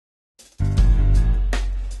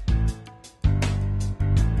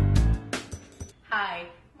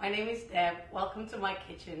My name is Deb. Welcome to my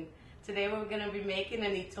kitchen. Today we're going to be making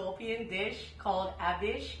an Ethiopian dish called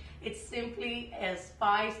abish. It's simply a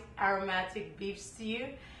spiced aromatic beef stew.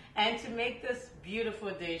 And to make this beautiful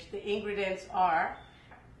dish, the ingredients are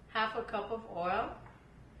half a cup of oil,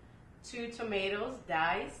 2 tomatoes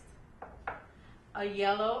diced, a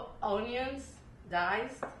yellow onions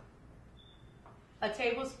diced, a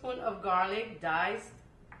tablespoon of garlic diced,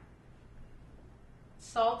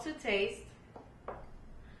 salt to taste,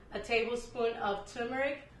 a tablespoon of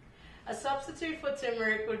turmeric. A substitute for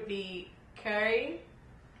turmeric would be curry,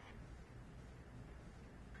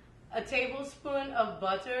 a tablespoon of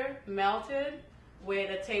butter melted with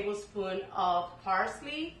a tablespoon of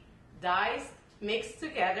parsley diced, mixed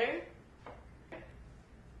together,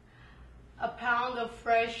 a pound of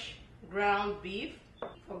fresh ground beef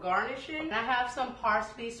for garnishing. I have some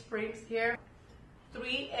parsley sprigs here,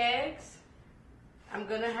 3 eggs. I'm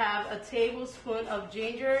gonna have a tablespoon of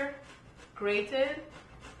ginger grated.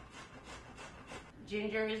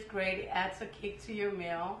 Ginger is great, it adds a kick to your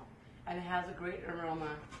meal and it has a great aroma.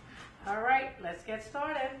 All right, let's get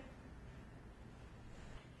started.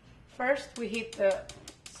 First, we heat the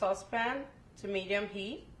saucepan to medium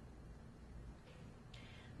heat.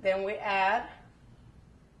 Then we add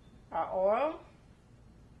our oil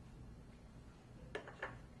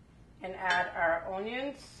and add our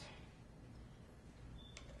onions.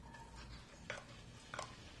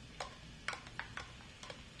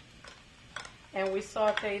 And we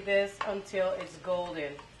saute this until it's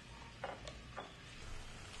golden.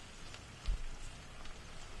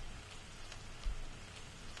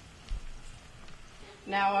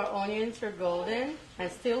 Now our onions are golden and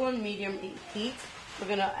still on medium heat. We're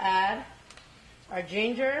gonna add our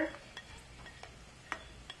ginger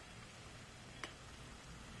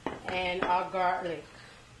and our garlic.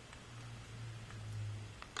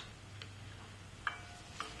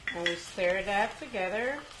 And we stir that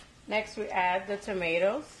together. Next we add the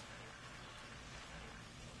tomatoes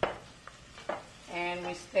and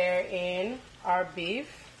we stir in our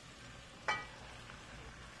beef.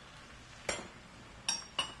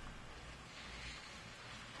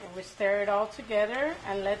 And we stir it all together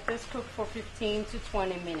and let this cook for 15 to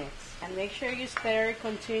 20 minutes. And make sure you stir it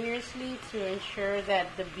continuously to ensure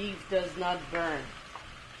that the beef does not burn.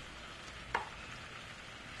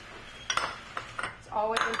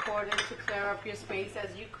 Always important to clear up your space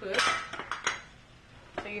as you cook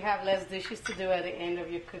so you have less dishes to do at the end of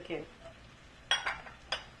your cooking. I'm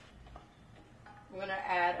going to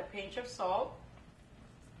add a pinch of salt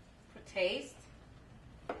for taste.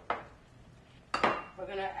 We're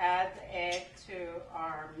going to add the egg to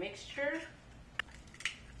our mixture.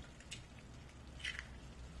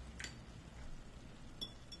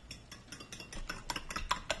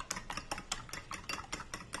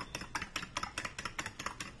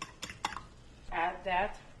 Add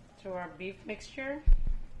that to our beef mixture,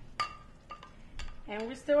 and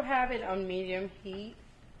we still have it on medium heat.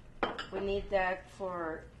 We need that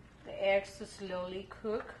for the eggs to slowly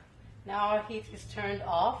cook. Now our heat is turned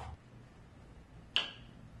off.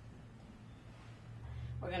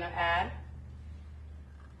 We're gonna add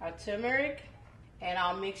our turmeric and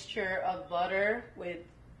our mixture of butter with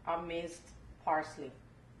our minced parsley.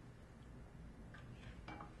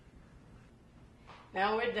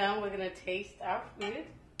 Now we're done, we're gonna taste our food.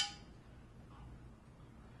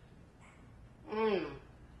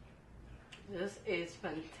 This is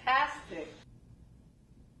fantastic.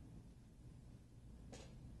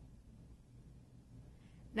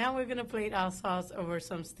 Now we're gonna plate our sauce over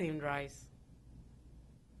some steamed rice.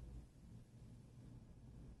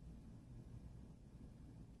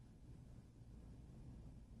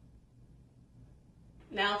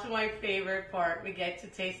 Now to my favorite part, we get to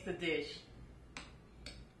taste the dish.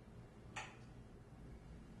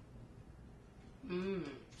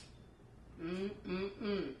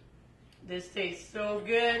 This tastes so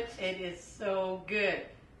good. It is so good.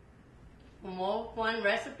 For more fun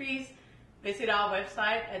recipes, visit our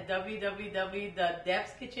website at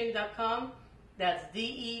www.debbskitchen.com. That's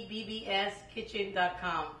DEBBS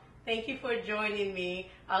kitchen.com. Thank you for joining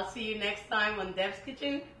me. I'll see you next time on Debbs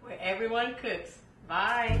Kitchen, where everyone cooks.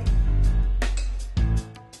 Bye.